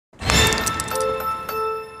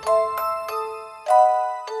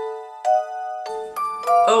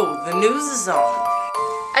Oh, the news is on.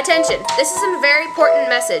 Attention, this is a very important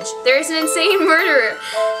message. There is an insane murderer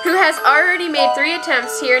who has already made 3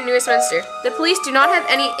 attempts here in Westminster. The police do not have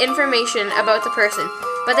any information about the person,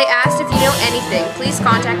 but they asked if you know anything. Please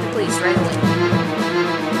contact the police right away.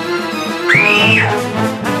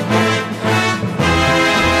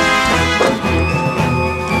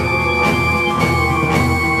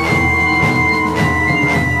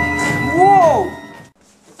 Whoa!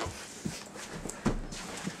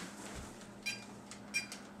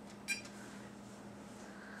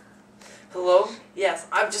 Hello? Yes,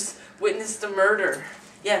 I've just witnessed a murder.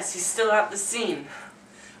 Yes, he's still at the scene.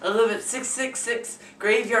 I live at 666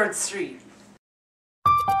 Graveyard Street.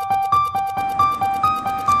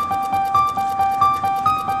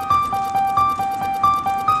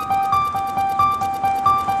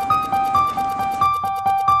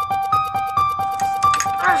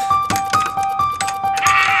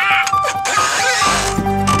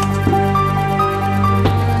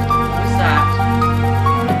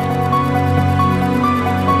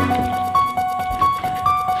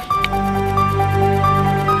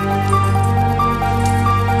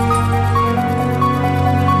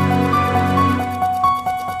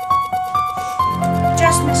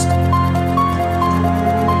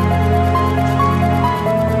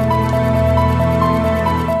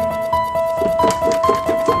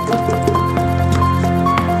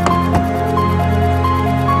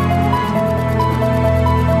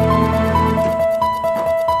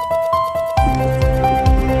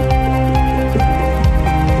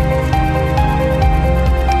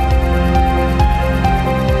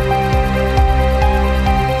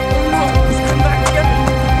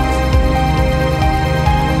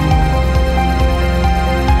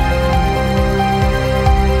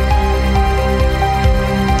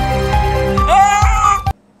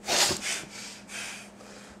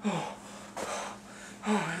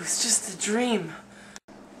 Oh, it was just a dream.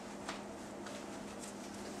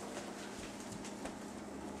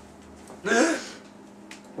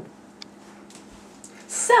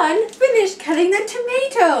 Son, finish cutting the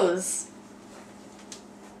tomatoes.